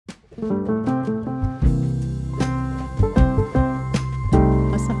Stuff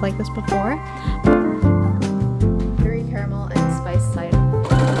like this before. Buttery caramel and spiced cider.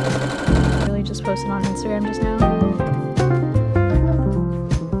 Really just posted on Instagram just now.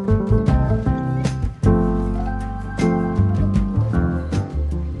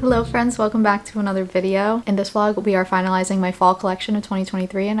 Hello friends, welcome back to another video. In this vlog, we are finalizing my fall collection of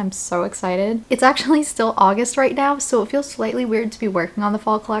 2023 and I'm so excited. It's actually still August right now, so it feels slightly weird to be working on the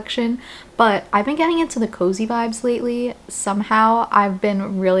fall collection, but I've been getting into the cozy vibes lately. Somehow I've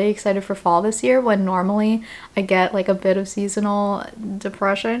been really excited for fall this year when normally I get like a bit of seasonal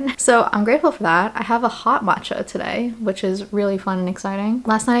depression. So I'm grateful for that. I have a hot matcha today, which is really fun and exciting.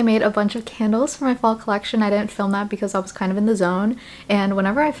 Last night I made a bunch of candles for my fall collection. I didn't film that because I was kind of in the zone, and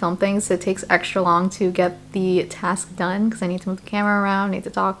whenever I film things it takes extra long to get the task done because I need to move the camera around, need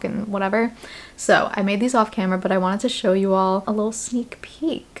to talk and whatever. So I made these off camera, but I wanted to show you all a little sneak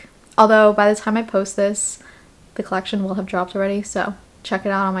peek. Although by the time I post this, the collection will have dropped already, so check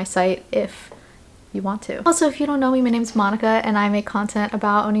it out on my site if you want to. Also, if you don't know me, my name's Monica and I make content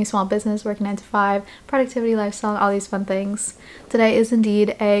about owning a small business, working 9 to 5, productivity, lifestyle, all these fun things. Today is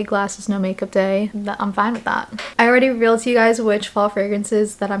indeed a glasses no makeup day. I'm fine with that. I already revealed to you guys which fall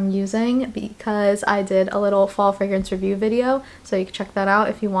fragrances that I'm using because I did a little fall fragrance review video, so you can check that out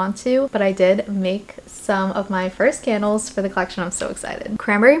if you want to. But I did make some of my first candles for the collection. I'm so excited.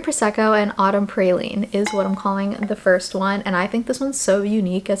 Cranberry and Prosecco and Autumn Praline is what I'm calling the first one, and I think this one's so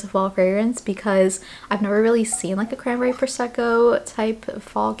unique as a fall fragrance because I've never really seen like a cranberry prosecco type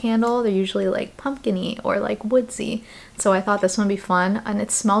fall candle. They're usually like pumpkin-y or like woodsy. So I thought this one would be fun, and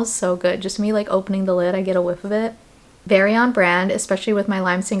it smells so good. Just me like opening the lid, I get a whiff of it. Very on brand, especially with my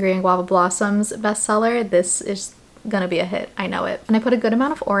Lime Sangria and Guava Blossoms bestseller. This is gonna be a hit, I know it. And I put a good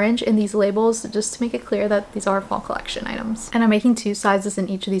amount of orange in these labels just to make it clear that these are fall collection items. And I'm making 2 sizes in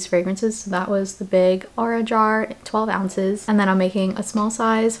each of these fragrances, so that was the big Aura jar, 12 ounces, and then I'm making a small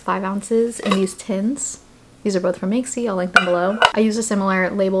size, 5 ounces in these tins. These are both from Makesy, I'll link them below. I use a similar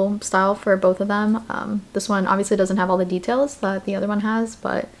label style for both of them. This one obviously doesn't have all the details that the other one has,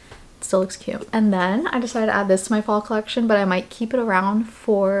 but still looks cute. And then I decided to add this to my fall collection, but I might keep it around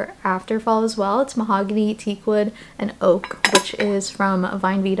for after fall as well. It's mahogany, teakwood, and oak, which is from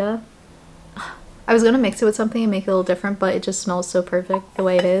Vine Vita. I was gonna mix it with something and make it a little different, but it just smells so perfect the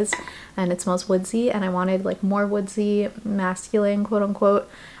way it is, and it smells woodsy, and I wanted like more woodsy, masculine, quote unquote,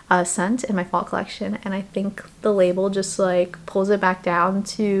 scent in my fall collection, and I think the label just like pulls it back down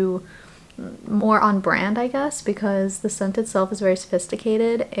to more on brand, I guess, because the scent itself is very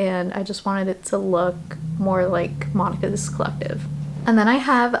sophisticated and I just wanted it to look more like Monica's Collective. And then I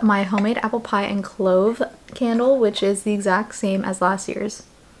have my homemade apple pie and clove candle, which is the exact same as last year's,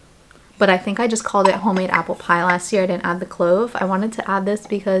 but I think I just called it homemade apple pie last year. I didn't add the clove. I wanted to add this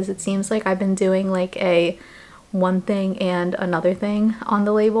because it seems like I've been doing like a one thing and another thing on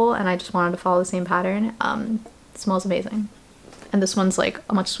the label, and I just wanted to follow the same pattern. It smells amazing. And this one's like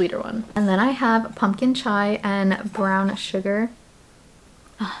a much sweeter one. And then I have pumpkin chai and brown sugar.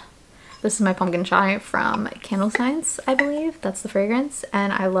 This is my pumpkin chai from Candle Science, I believe. That's the fragrance.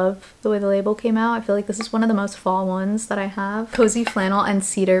 And I love the way the label came out. I feel like this is one of the most fall ones that I have. Cozy flannel and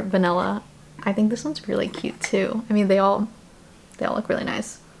cedar vanilla. I think this one's really cute too. I mean, they all look really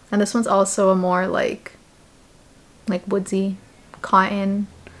nice. And this one's also a more like woodsy, cotton,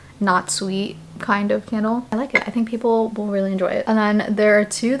 not sweet kind of candle. I like it. I think people will really enjoy it. And then there are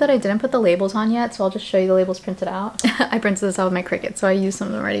 2 that I didn't put the labels on yet, so I'll just show you the labels printed out. I printed this out with my Cricut, so I used some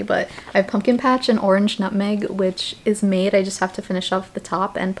of them already, but I have Pumpkin Patch and Orange Nutmeg, which is made. I just have to finish off the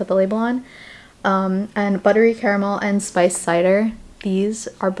top and put the label on. And Buttery Caramel and Spiced Cider. These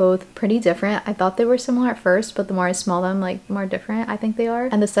are both pretty different. I thought they were similar at first, but the more I smell them, like, the more different I think they are.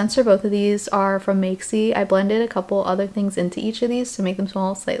 And the scents for both of these are from Makesy. I blended a couple other things into each of these to make them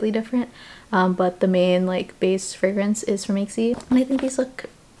smell slightly different, but the main like base fragrance is from Makesy, and I think these look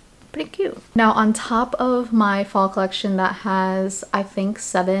pretty cute. Now on top of my fall collection that has I think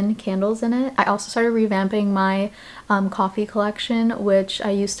 7 candles in it, I also started revamping my coffee collection, which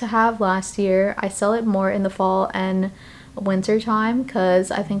I used to have last year. I sell it more in the fall and winter time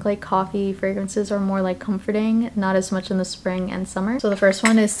because I think like coffee fragrances are more like comforting, not as much in the spring and summer. So the first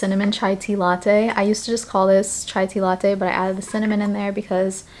one is cinnamon chai tea latte. I used to just call this chai tea latte, but I added the cinnamon in there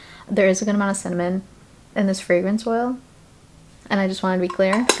because there is a good amount of cinnamon in this fragrance oil, and I just wanted to be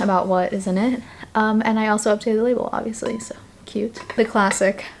clear about what is in it. And I also updated the label, obviously, so cute. The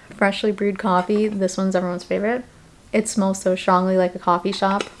classic freshly brewed coffee. This one's everyone's favorite. It smells so strongly like a coffee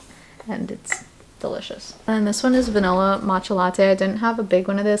shop, and it's delicious. And this one is vanilla matcha latte. I didn't have a big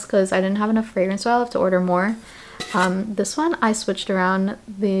one of this because I didn't have enough fragrance oil. I have to order more. This one I switched around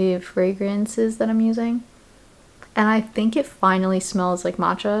the fragrances that I'm using, and I think it finally smells like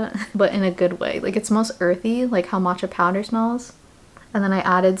matcha, but in a good way. Like it smells earthy, like how matcha powder smells. And then I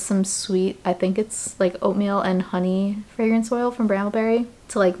added some sweet, I think it's like oatmeal and honey fragrance oil from Brambleberry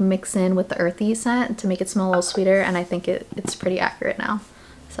to like mix in with the earthy scent to make it smell a little sweeter, and I think it's pretty accurate now.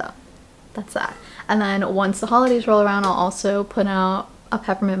 So that's that. And then once the holidays roll around, I'll also put out a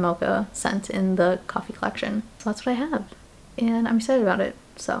peppermint mocha scent in the coffee collection. So that's what I have, and I'm excited about it.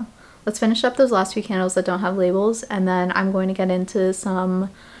 So let's finish up those last few candles that don't have labels, and then I'm going to get into some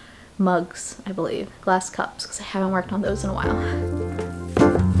mugs, I believe, glass cups, because I haven't worked on those in a while.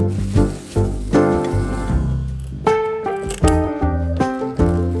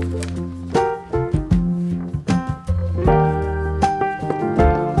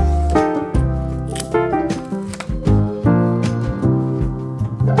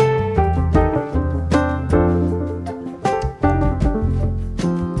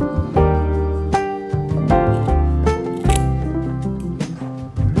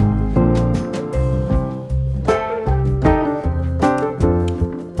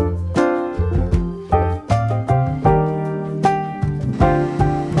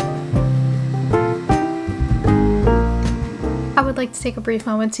 Like to take a brief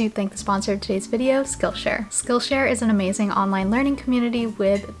moment to thank the sponsor of today's video, Skillshare. Skillshare is an amazing online learning community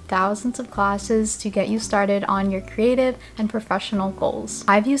with thousands of classes to get you started on your creative and professional goals.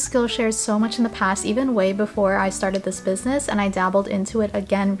 I've used Skillshare so much in the past, even way before I started this business, and I dabbled into it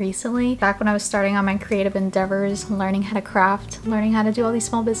again recently, back when I was starting on my creative endeavors, learning how to craft, learning how to do all these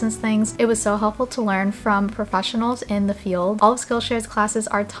small business things. It was so helpful to learn from professionals in the field. All of Skillshare's classes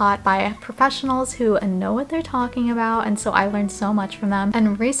are taught by professionals who know what they're talking about, and so I learned so much from them.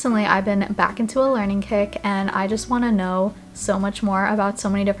 And recently I've been back into a learning kick, and I just want to know so much more about so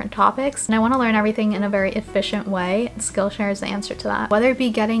many different topics, and I want to learn everything in a very efficient way. Skillshare is the answer to that. Whether it be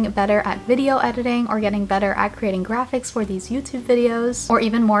getting better at video editing or getting better at creating graphics for these YouTube videos, or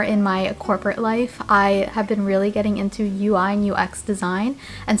even more in my corporate life, I have been really getting into UI and UX design,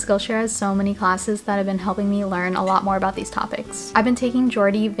 and Skillshare has so many classes that have been helping me learn a lot more about these topics. I've been taking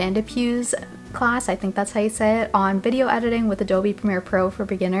Jordy Vandepue's class, I think that's how you say it, on video editing with Adobe Premiere Pro for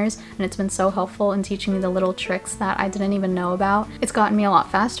beginners, and it's been so helpful in teaching me the little tricks that I didn't even know about. It's gotten me a lot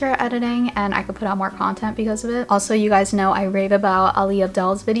faster at editing, and I could put out more content because of it. Also, you guys know I rave about Ali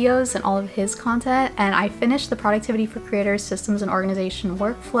Abdal's videos and all of his content, and I finished the Productivity for Creators Systems and Organization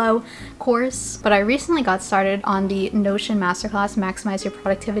Workflow course, but I recently got started on the Notion Masterclass Maximize Your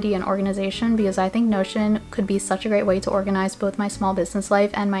Productivity and Organization, because I think Notion could be such a great way to organize both my small business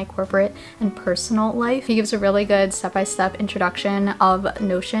life and my corporate and personal life. He gives a really good step-by-step introduction of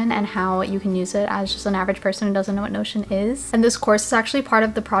Notion and how you can use it as just an average person who doesn't know what Notion is. And this course is actually part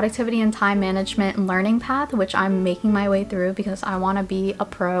of the productivity and time management learning path, which I'm making my way through because I want to be a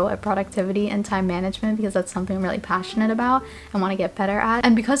pro at productivity and time management, because that's something I'm really passionate about and want to get better at.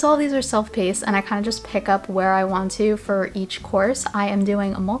 And because all these are self-paced and I kind of just pick up where I want to for each course, I am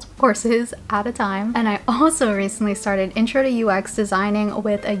doing multiple courses at a time. And I also recently started Intro to UX Designing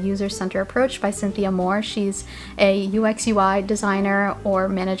with a User-Centered Approach by Cynthia Moore. She's a UX UI designer or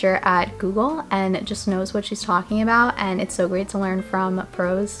manager at Google and just knows what she's talking about, and it's so great to learn from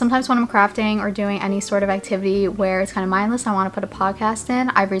pros. Sometimes when I'm crafting or doing any sort of activity where it's kind of mindless, I want to put a podcast in.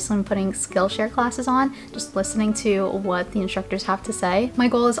 I've recently been putting Skillshare classes on, just listening to what the instructors have to say. My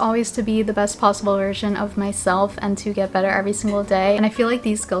goal is always to be the best possible version of myself and to get better every single day, and I feel like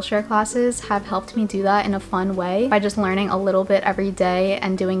these Skillshare classes have helped me do that in a fun way by just learning a little bit every day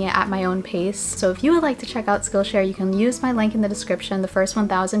and doing it at my own pace. So if you would like to check out Skillshare, you can use my link in the description. The first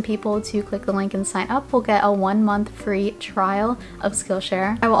 1,000 people to click the link and sign up will get a 1-month free trial of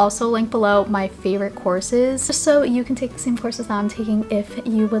Skillshare. I will also link below my favorite courses, just so you can take the same courses that I'm taking if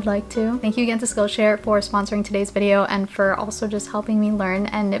you would like to. Thank you again to Skillshare for sponsoring today's video and for also just helping me learn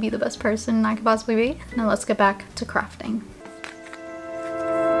and be the best person I could possibly be. Now let's get back to crafting.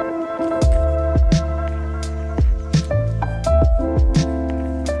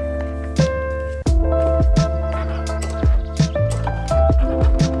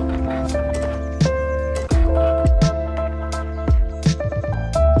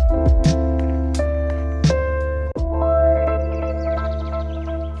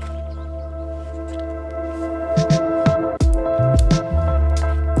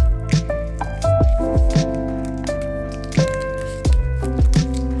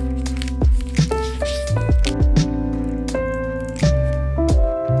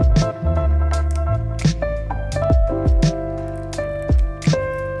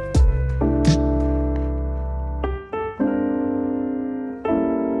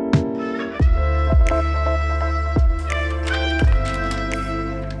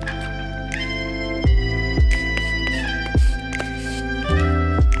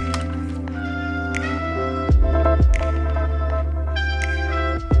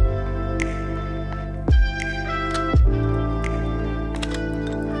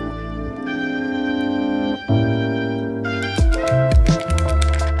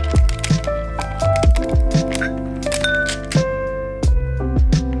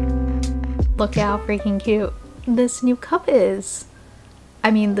 Look at how freaking cute this new cup is.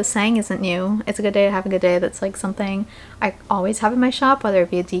 I mean, the saying isn't new. It's a good day to have a good day. That's like something I always have in my shop, whether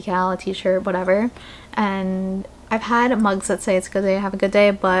it be a decal, a t-shirt, whatever. And I've had mugs that say it's a good day to have a good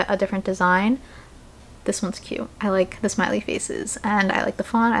day, but a different design. This one's cute. I like the smiley faces and I like the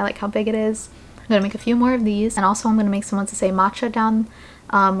font. I like how big it is. I'm gonna make a few more of these, and also I'm gonna make some ones that say matcha down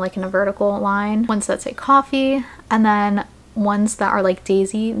like in a vertical line, ones that say coffee, and then ones that are like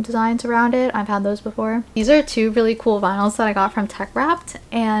daisy designs around it. I've had those before. These are two really cool vinyls that I got from Tech Wrapped,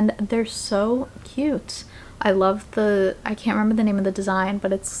 and they're so cute. I love the, I can't remember the name of the design,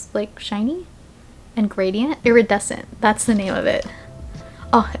 but it's like shiny and gradient. Iridescent, that's the name of it.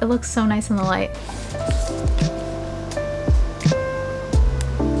 Oh, it looks so nice in the light.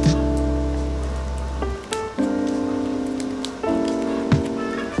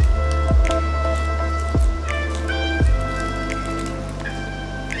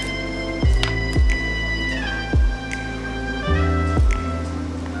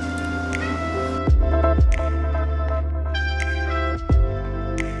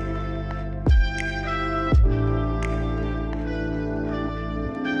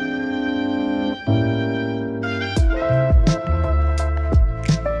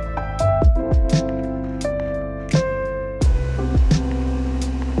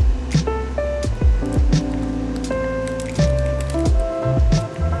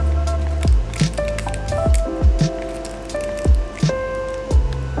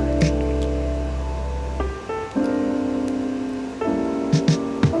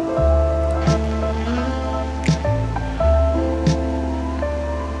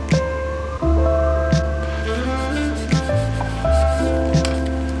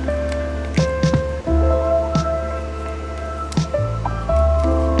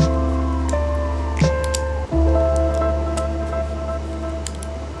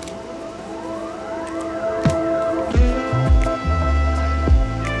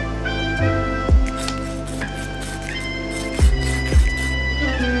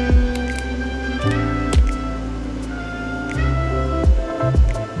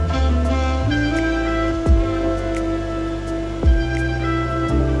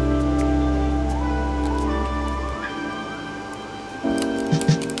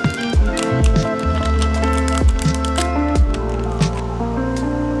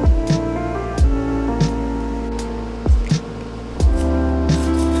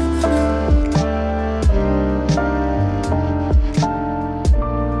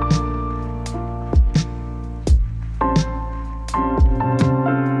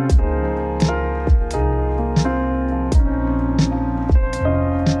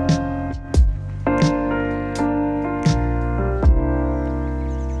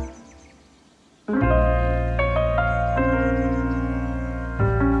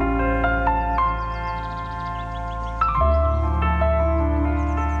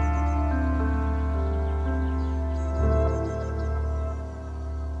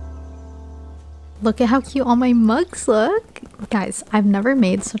 Look at how cute all my mugs look. Guys, I've never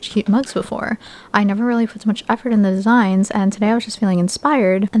made such cute mugs before. I never really put so much effort in the designs, and today I was just feeling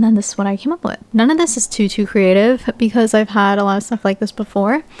inspired, and then this is what I came up with. None of this is too creative because I've had a lot of stuff like this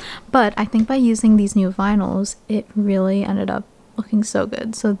before, but I think by using these new vinyls, it really ended up looking so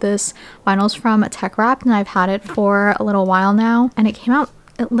good. So this vinyl's from Tech Wrapped, and I've had it for a little while now, and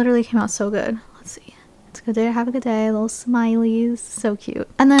it literally came out so good. Let's see. It's a good day to have a good day. Little smileys. So cute.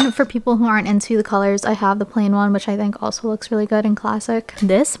 And then for people who aren't into the colors, I have the plain one, which I think also looks really good and classic.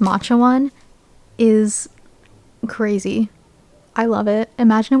 This matcha one is crazy. I love it.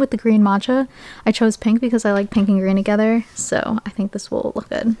 Imagine it with the green matcha. I chose pink because I like pink and green together, so I think this will look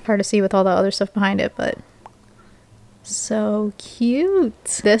good. Hard to see with all the other stuff behind it, but so cute.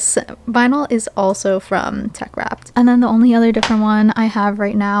 This vinyl is also from Tech Wrapped. And then the only other different one I have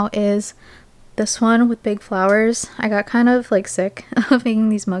right now is this one with big flowers. I got kind of like sick of making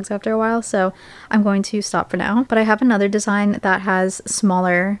these mugs after a while, so I'm going to stop for now. But I have another design that has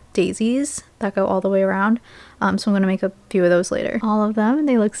smaller daisies that go all the way around. So I'm going to make a few of those later. All of them, and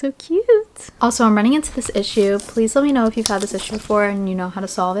they look so cute. Also, I'm running into this issue. Please let me know if you've had this issue before and you know how to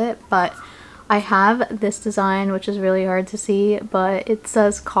solve it. But I have this design, which is really hard to see, but it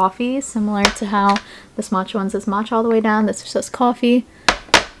says coffee, similar to how this matcha one says matcha all the way down. This says coffee.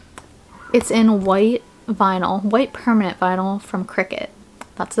 It's in white vinyl, white permanent vinyl from Cricut.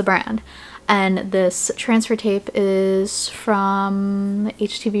 That's the brand. And this transfer tape is from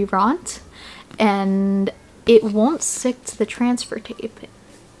HTV Ront, and it won't stick to the transfer tape.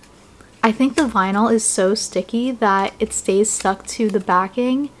 I think the vinyl is so sticky that it stays stuck to the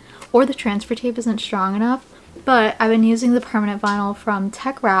backing, or the transfer tape isn't strong enough. But I've been using the permanent vinyl from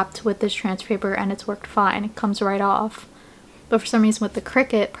Tech Wrapped with this transfer paper and it's worked fine. It comes right off. But for some reason with the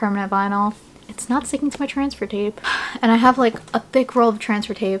Cricut permanent vinyl, it's not sticking to my transfer tape. And I have like a thick roll of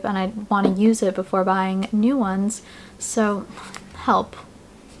transfer tape and I want to use it before buying new ones. So help.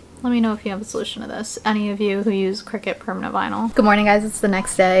 Let me know if you have a solution to this. Any of you who use Cricut permanent vinyl. Good morning guys, it's the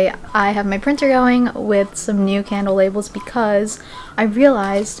next day. I have my printer going with some new candle labels because I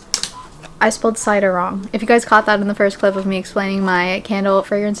realized I spelled cider wrong. If you guys caught that in the first clip of me explaining my candle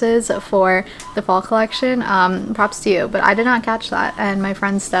fragrances for the fall collection, props to you, but I did not catch that, and my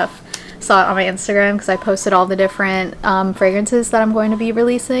friend Steph saw it on my Instagram because I posted all the different fragrances that I'm going to be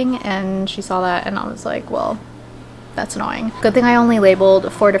releasing, and she saw that and I was like, well, that's annoying. Good thing I only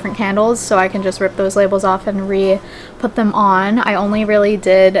labeled 4 different candles, so I can just rip those labels off and re-put them on. I only really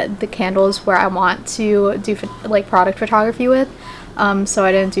did the candles where I want to do like product photography with. So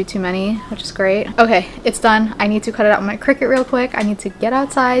I didn't do too many, which is great. Okay, it's done. I need to cut it out with my Cricut real quick. I need to get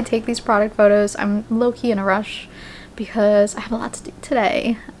outside, take these product photos. I'm low-key in a rush because I have a lot to do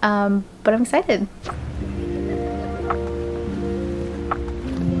today, but I'm excited.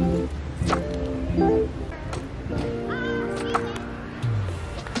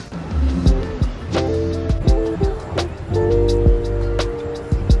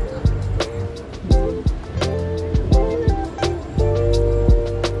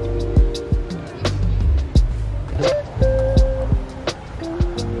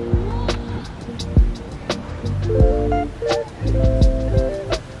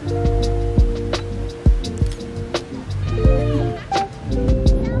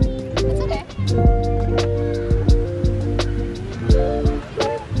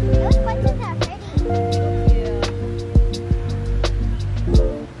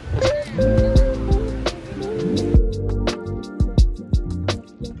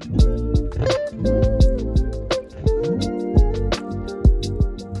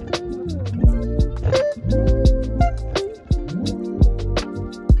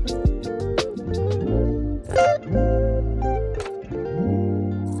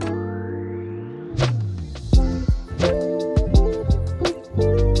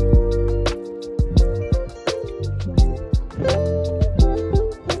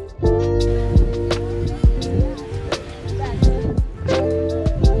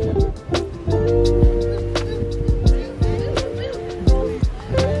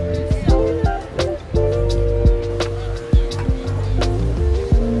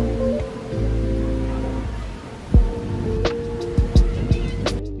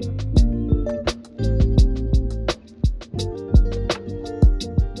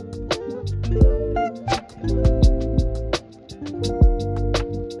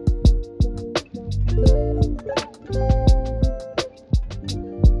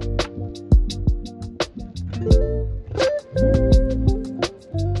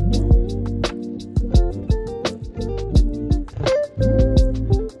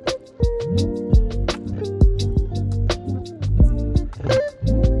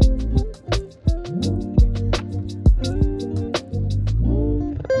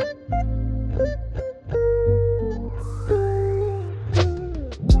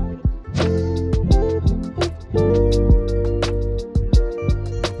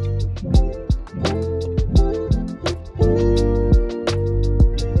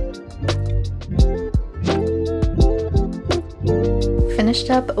 Finished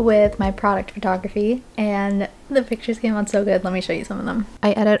up with my product photography and the pictures came out so good. Let me show you some of them.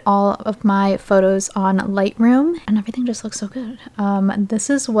 I edit all of my photos on Lightroom and everything just looks so good. This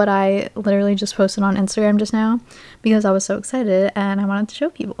is what I literally just posted on Instagram just now because I was so excited and I wanted to show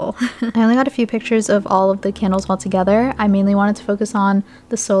people. I only got a few pictures of all of the candles all together. I mainly wanted to focus on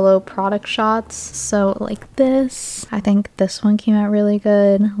the solo product shots. So like this, I think this one came out really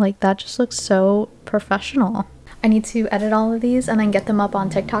good. Like that just looks so professional. I need to edit all of these and then get them up on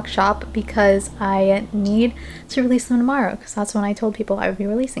TikTok Shop because I need to release them tomorrow because that's when I told people I would be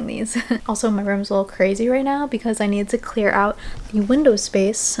releasing these. Also, my room's a little crazy right now because I need to clear out the window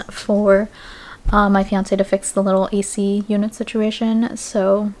space for my fiance to fix the little AC unit situation.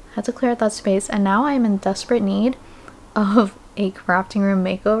 So I had to clear out that space and now I'm in desperate need of a crafting room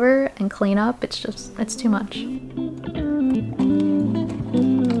makeover and cleanup. It's too much.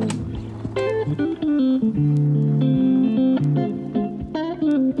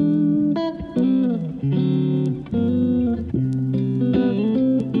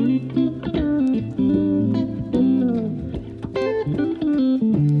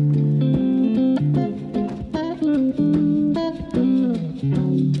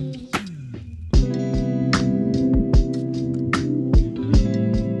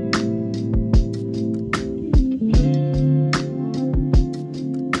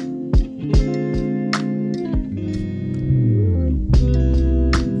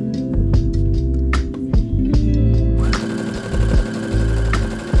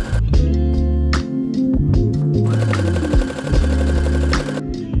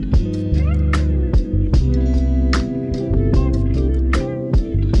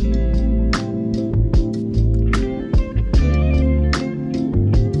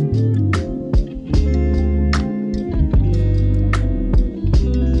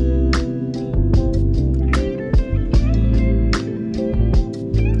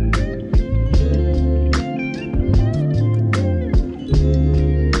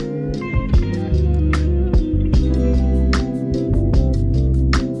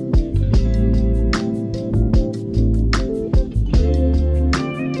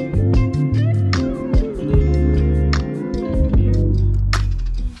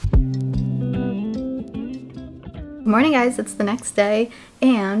 morning guys, it's the next day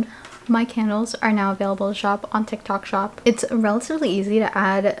and my candles are now available to shop on TikTok Shop. It's relatively easy to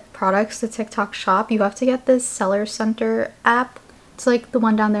add products to TikTok Shop. You have to get this Seller Center app. It's like the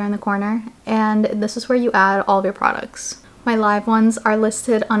one down there in the corner, and this is where you add all of your products. My live ones are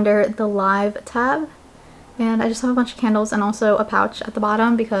listed under the live tab, and I just have a bunch of candles and also a pouch at the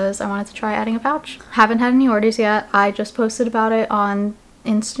bottom because I wanted to try adding a pouch. Haven't had any orders yet. I just posted about it on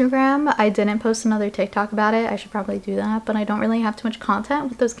Instagram. I didn't post another TikTok about it. I should probably do that, but I don't really have too much content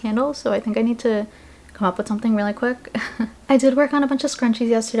with those candles, so I think I need to come up with something really quick. I did work on a bunch of scrunchies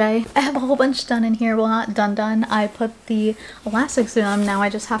yesterday. I have a whole bunch done in here. Well, not done. I put the elastics through them. Now I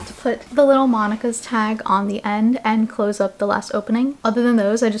just have to put the little Monica's tag on the end and close up the last opening. Other than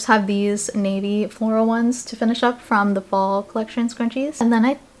those, I just have these navy floral ones to finish up from the fall collection scrunchies. And then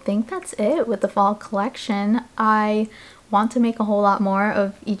I think that's it with the fall collection. I want to make a whole lot more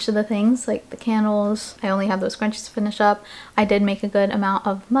of each of the things, like the candles. I only have those scrunchies to finish up. I did make a good amount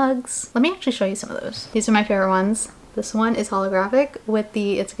of mugs. Let me actually show you some of those. These are my favorite ones. This one is holographic with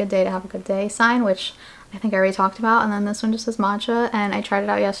the "It's a good day to have a good day" sign, which I think I already talked about, and then this one just says matcha, and I tried it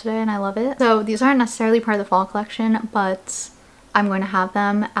out yesterday and I love it. So these aren't necessarily part of the fall collection, but I'm going to have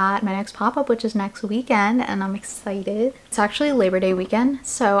them at my next pop-up, which is next weekend, and I'm excited. It's actually Labor Day weekend,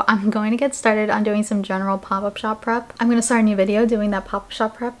 so I'm going to get started on doing some general pop-up shop prep. I'm going to start a new video doing that pop-up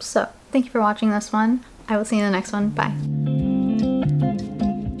shop prep, so thank you for watching this one. I will see you in the next one. Bye.